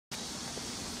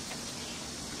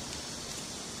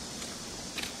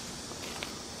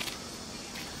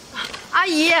阿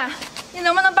姨，你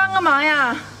能不能帮个忙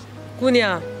呀？姑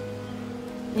娘，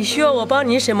你需要我帮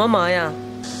你什么忙呀？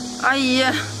阿姨，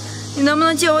你能不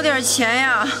能借我点钱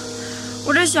呀？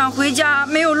我这想回家，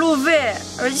没有路费，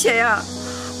而且呀，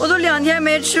我都2天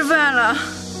没吃饭了。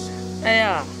哎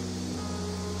呀，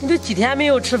你都几天没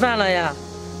有吃饭了呀？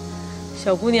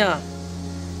小姑娘，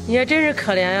你也真是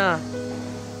可怜呀。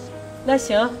那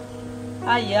行，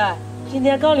阿姨啊，今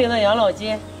天刚领的养老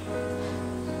金。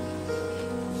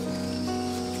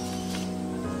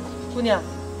姑娘，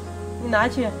你拿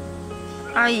去。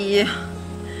阿姨，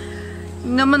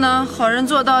你能不能好人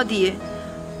做到底，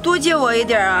多借我一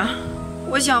点啊？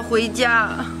我想回家。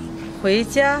回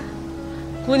家？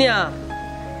姑娘，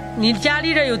你家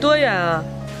离这有多远啊？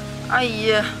阿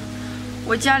姨，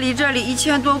我家离这里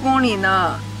1000多公里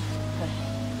呢。哎，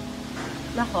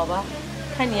那好吧，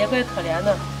看你也怪可怜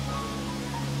的。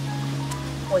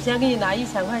我先给你拿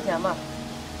1000块钱吧。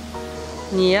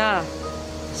你呀，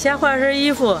先换身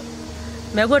衣服，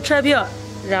买过车票，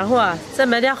然后啊，再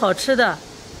买点好吃的。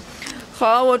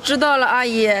好，我知道了，阿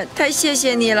姨，太谢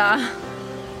谢你了。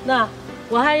那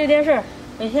我还有点事儿，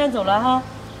我先走了哈。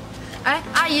哎，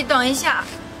阿姨，等一下，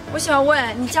我想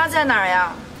问你家在哪儿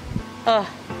呀？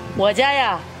我家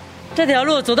呀，这条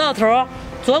路走到头，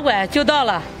左拐就到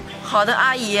了。好的，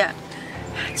阿姨，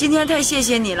今天太谢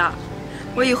谢你了，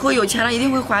我以后有钱了一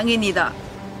定会还给你的。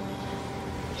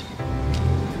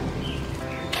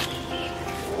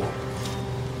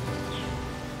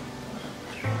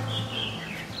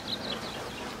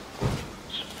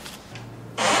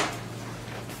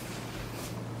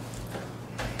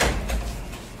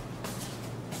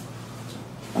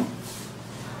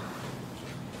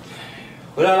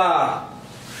回来了，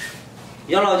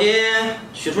养老金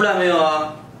取出来没有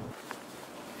啊？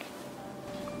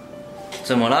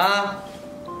怎么了？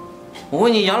我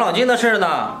问你养老金的事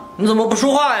呢，你怎么不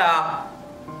说话呀？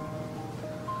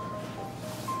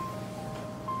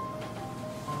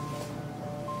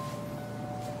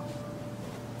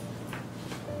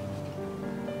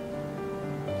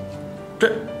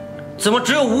这怎么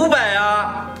只有500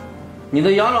呀？你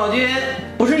的养老金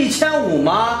不是1500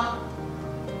吗？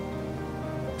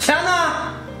钱呢？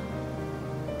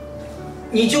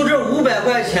你就这500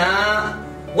块钱，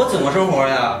我怎么生活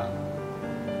呀？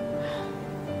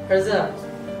儿子，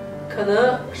可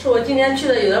能是我今天去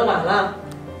的有点晚了，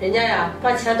人家呀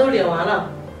把钱都领完了。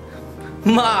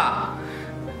妈，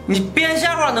你编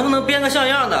瞎话能不能编个像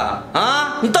样的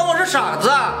啊？你当我是傻子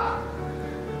啊？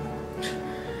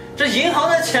这银行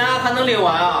的钱还能领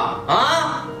完啊？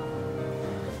啊！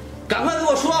赶快给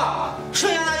我说，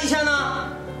剩下那1000呢？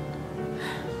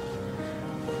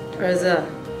儿子，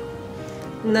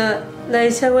那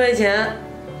1000块钱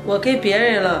我给别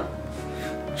人了。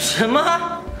什么？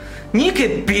你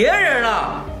给别人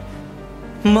了？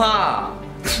妈，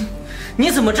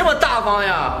你怎么这么大方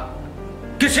呀？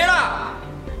给谁了？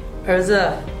儿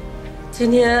子，今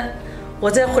天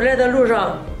我在回来的路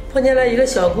上碰见了一个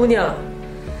小姑娘，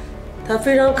她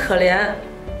非常可怜，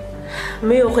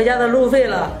没有回家的路费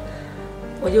了，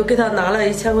我就给她拿了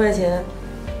1000块钱。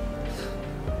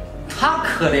他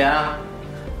可怜，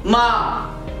妈，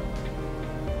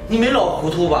你没老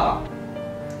糊涂吧？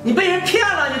你被人骗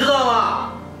了，你知道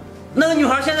吗？那个女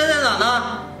孩现在在哪呢？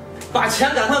把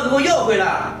钱赶快给我要回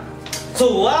来！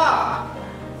走啊！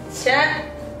钱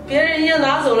别人已经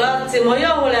拿走了，怎么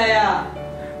要回来呀？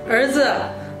儿子，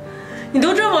你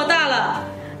都这么大了，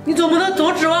你总不能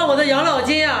总指望我的养老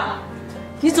金呀？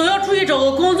你总要出去找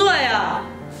个工作呀。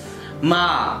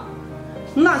妈，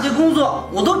那些工作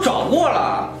我都找过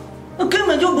了。那根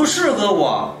本就不适合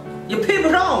我，也配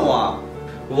不上我。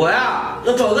我呀，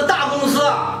要找个大公司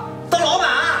当老板。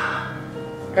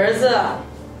儿子，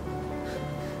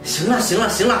行了，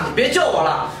你别叫我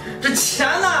了。这钱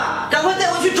呢？赶快带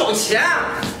我去找钱。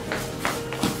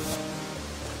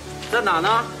在哪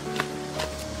呢？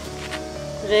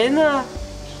人呢？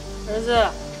儿子，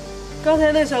刚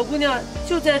才那小姑娘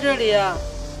就在这里啊。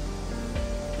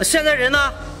现在人呢？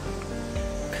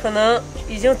可能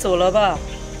已经走了吧。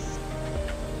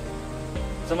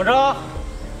怎么着？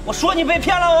我说你被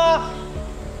骗了吗？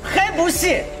还不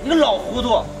信？你个老糊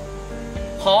涂！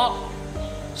好，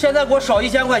现在给我少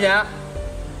1000块钱，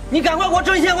你赶快给我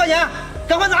挣1000块钱，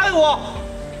赶快拿给我！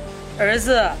儿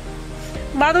子，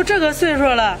妈都这个岁数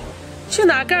了，去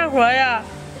哪干活呀？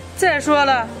再说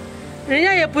了，人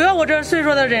家也不要我这岁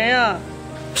数的人呀。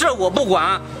这我不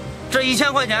管，这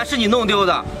1000块钱是你弄丢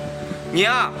的，你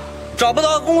呀找不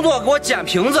到工作给我捡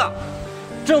瓶子，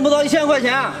挣不到1000块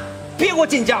钱。别给我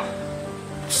进家！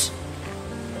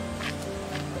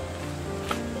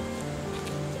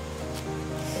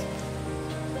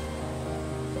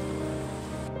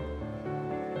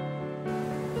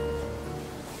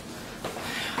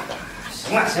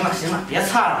行了行了行了，别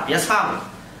擦了别擦了，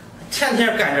天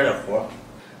天干这个活。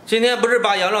今天不是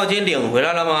把养老金领回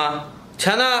来了吗？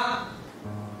钱呢？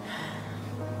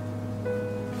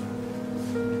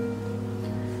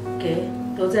给，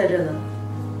都在这呢。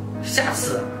下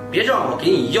次别让我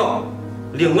给你要，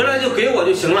领回来就给我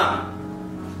就行了。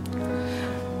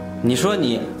你说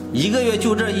你一个月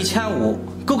就这1500，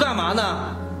够干嘛呢？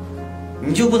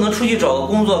你就不能出去找个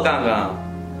工作干干？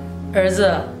儿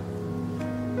子，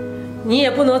你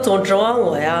也不能总指望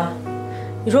我呀。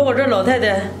你说我这老太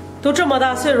太都这么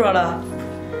大岁数了，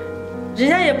人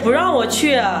家也不让我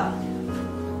去啊。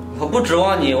我不指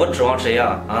望你，我指望谁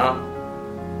呀？啊？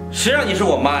谁让你是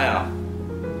我妈呀？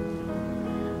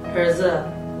儿子，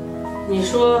你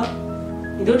说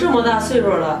你都这么大岁数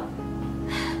了，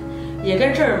也该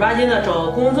正儿八经的找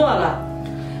个工作了，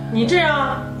你这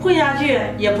样混下去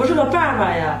也不是个办法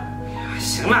呀。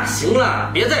行了行了，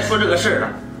别再说这个事儿了，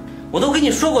我都跟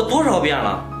你说过多少遍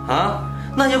了啊！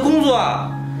那些工作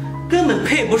根本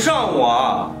配不上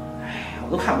我，哎，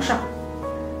我都看不上。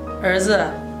儿子，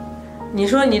你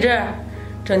说你这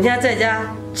整天在家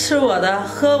吃我的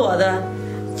喝我的，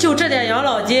就这点养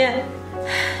老金，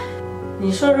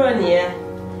你说说你，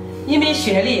一没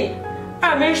学历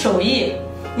，2没手艺，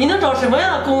你能找什么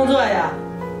样的工作呀？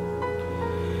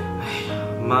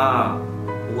妈，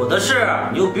我的事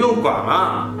你就不用管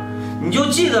了，你就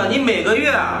记得你每个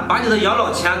月把你的养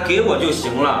老钱给我就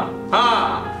行了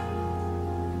啊。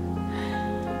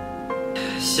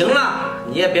行了，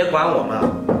你也别管我了。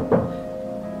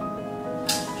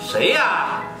谁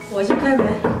呀？我去开门。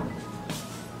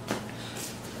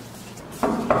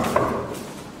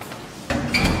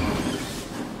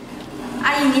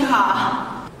阿姨你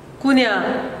好。姑娘，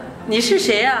你是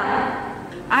谁呀？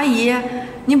阿姨，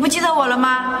你不记得我了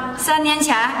吗？3年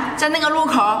前在那个路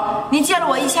口，你借了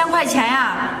我1000块钱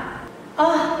呀。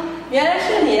哦，原来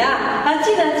是你啊！啊，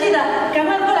记得，赶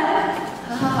快过来。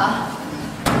好。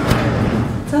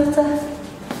走。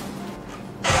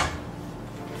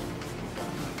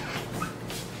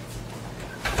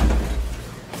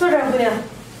坐这儿，姑娘。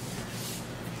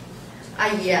阿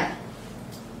姨，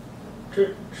这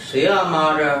谁呀，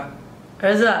妈？这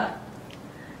儿子，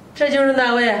这就是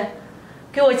那位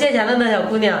给我借钱的那小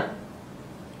姑娘。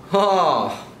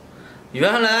哦，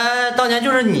原来当年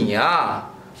就是你啊！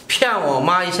骗我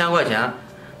妈1000块钱，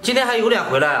今天还有脸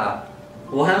回来啊？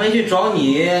我还没去找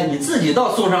你，你自己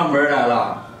倒送上门来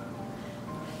了。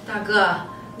大哥，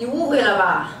你误会了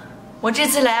吧？我这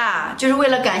次来啊，就是为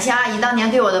了感谢阿姨当年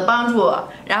对我的帮助，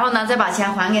然后呢再把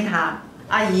钱还给她。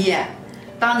阿姨，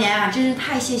当年啊真是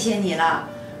太谢谢你了，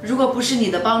如果不是你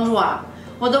的帮助啊，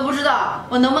我都不知道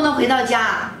我能不能回到家。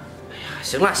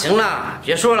哎呀，行了，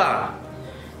别说了，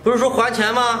不是说还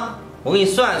钱吗？我给你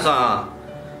算一算啊，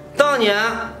当年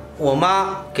我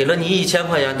妈给了你1000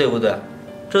块钱，对不对？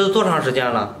这都多长时间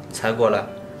了才过来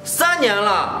？3年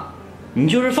了。你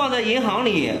就是放在银行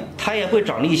里，它也会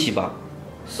涨利息吧？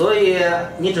所以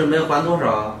你准备还多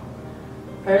少？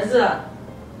儿子，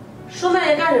说那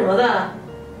些干什么的？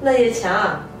那些钱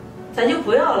啊，咱就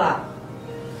不要了。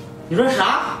你说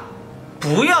啥？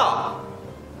不要？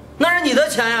那是你的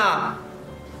钱呀，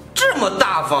这么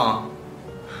大方。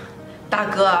大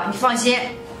哥，你放心，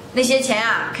那些钱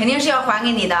啊肯定是要还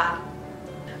给你的。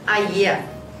阿姨，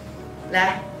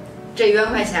来，这1万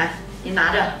块钱你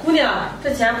拿着。姑娘，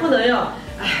这钱不能要。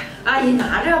哎，阿姨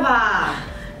拿着吧，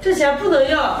这钱不能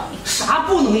要。啥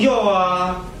不能要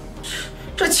啊？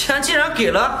这钱既然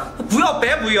给了，不要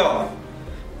白不要。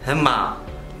哎妈，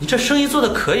你这生意做的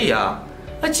可以啊，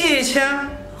那借1000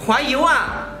还1万，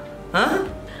啊？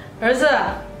儿子，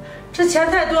这钱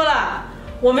太多了，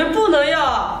我们不能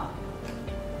要。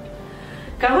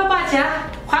赶快把钱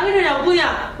还给这小姑娘，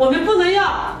我们不能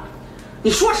要。你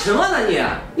说什么呢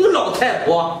你个老太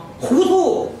婆，糊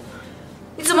涂！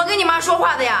你怎么跟你妈说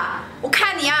话的呀？我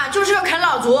看你啊，就是要啃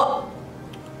老族。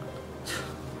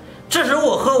这是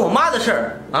我和我妈的事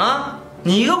儿啊！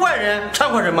你一个外人掺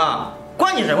和什么？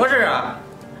关你什么事啊？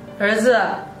儿子，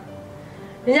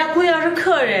人家姑娘是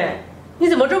客人，你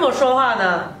怎么这么说话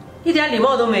呢？一点礼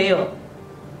貌都没有。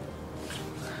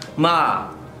妈，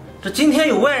这今天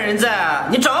有外人在，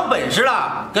你长本事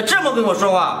了，敢这么跟我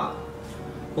说话？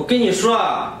我跟你说，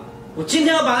我今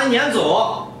天要把他撵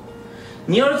走。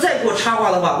你要是再给我插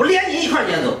话的话，我连你一块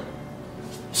撵走。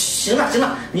行了，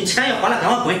你钱也还了，赶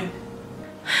快回。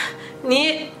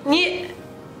你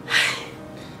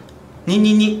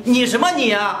什么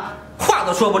你啊？话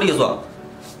都说不利索。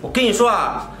我跟你说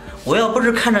啊，我要不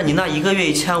是看着你那1个月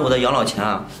1500的养老钱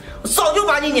啊，我早就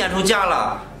把你撵出家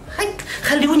了，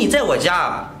还留你在我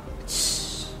家。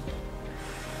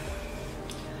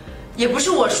也不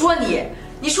是我说你，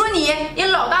你说你也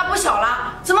老大不小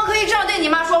了，怎么可以这样对你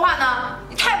妈说话呢？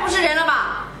你太不是人了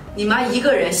吧！你妈一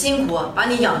个人辛苦把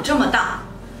你养这么大，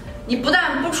你不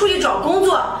但不出去找工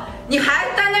作，你还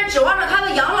单单指望着她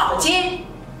的养老金。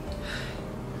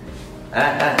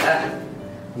哎，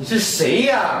你是谁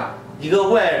呀？一个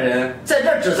外人在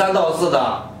这指三道四的，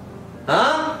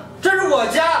啊？这是我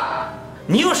家，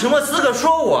你有什么资格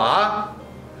说我啊？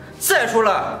再说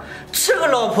了，这个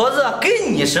老婆子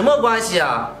跟你什么关系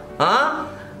啊？啊？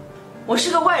我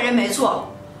是个外人没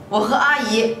错，我和阿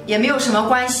姨也没有什么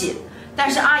关系，但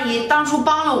是阿姨当初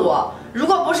帮了我，如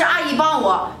果不是阿姨帮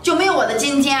我，就没有我的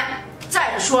今天。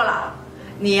再说了，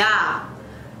你呀，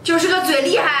就是个嘴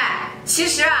厉害，其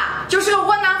实啊，就是个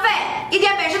窝囊废，一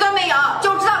点本事都没有，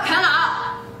就知道啃老。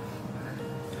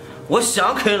我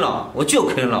想啃老我就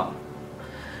啃老，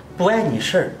不碍你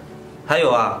事儿。还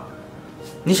有啊，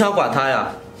你想管他呀？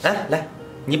哎，来，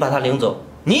你把他领走，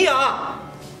你养。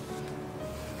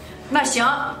那行，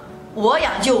我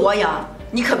养就我养，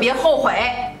你可别后悔。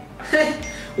嘿，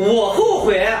我后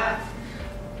悔。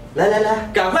来，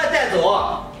赶快带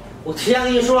走！我提前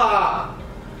跟你说啊，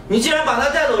你既然把他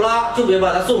带走了，就别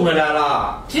把他送回来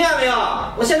了，听见没有？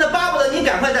我现在巴不得你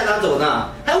赶快带他走呢，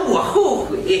还我后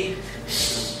悔。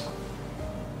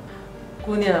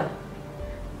姑娘，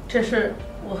这是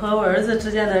我和我儿子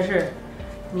之间的事，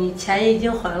你钱已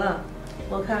经还了，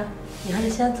我看你还是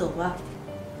先走吧。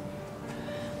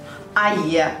阿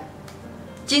姨，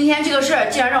今天这个事儿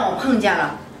既然让我碰见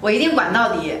了，我一定管到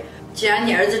底。既然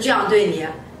你儿子这样对你，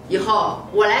以后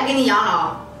我来给你养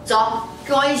老。走，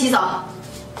跟我一起走。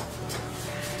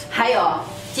还有，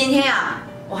今天呀，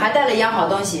我还带了一样好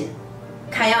东西，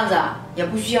看样子也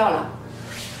不需要了。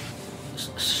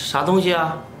啥东西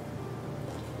啊？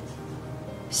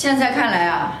现在看来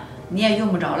啊，你也用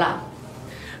不着了。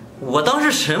我当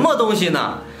是什么东西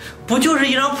呢？不就是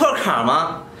一张破卡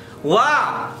吗？我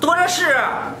啊，多的是。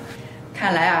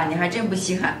看来啊，你还真不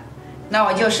稀罕。那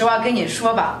我就实话跟你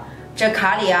说吧，这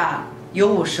卡里啊有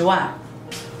50万。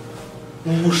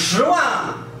50万！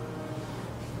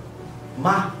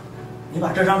妈，你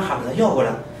把这张卡给他要过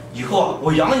来，以后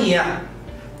我养你。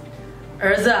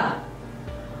儿子，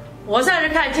我算是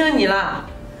看清你了，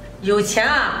有钱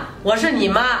啊我是你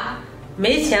妈，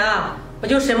没钱啊我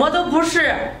就什么都不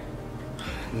是。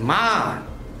妈，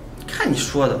看你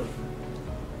说的。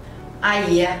阿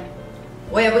姨，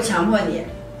我也不强迫你，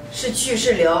是去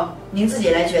是留，您自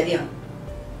己来决定。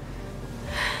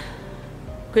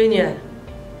闺女，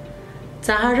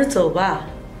咱还是走吧，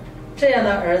这样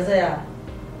的儿子呀，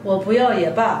我不要也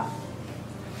罢。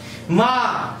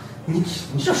妈，你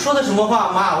这说的什么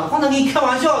话？妈，我刚才跟你开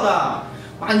玩笑的。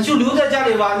妈，你就留在家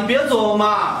里吧，你别走，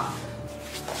妈。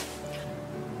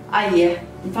阿姨，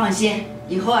你放心，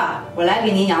以后啊，我来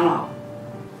给您养老。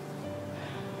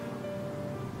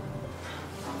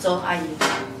走，阿姨。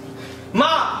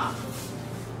妈，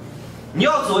你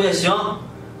要走也行，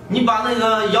你把那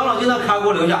个养老金的卡给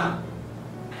我留下。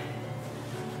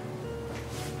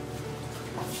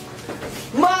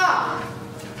妈，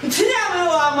你听见没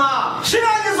有啊？妈，谁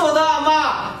让你走的？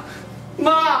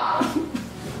妈，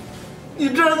你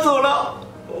这走了，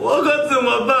我可怎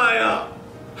么办呀？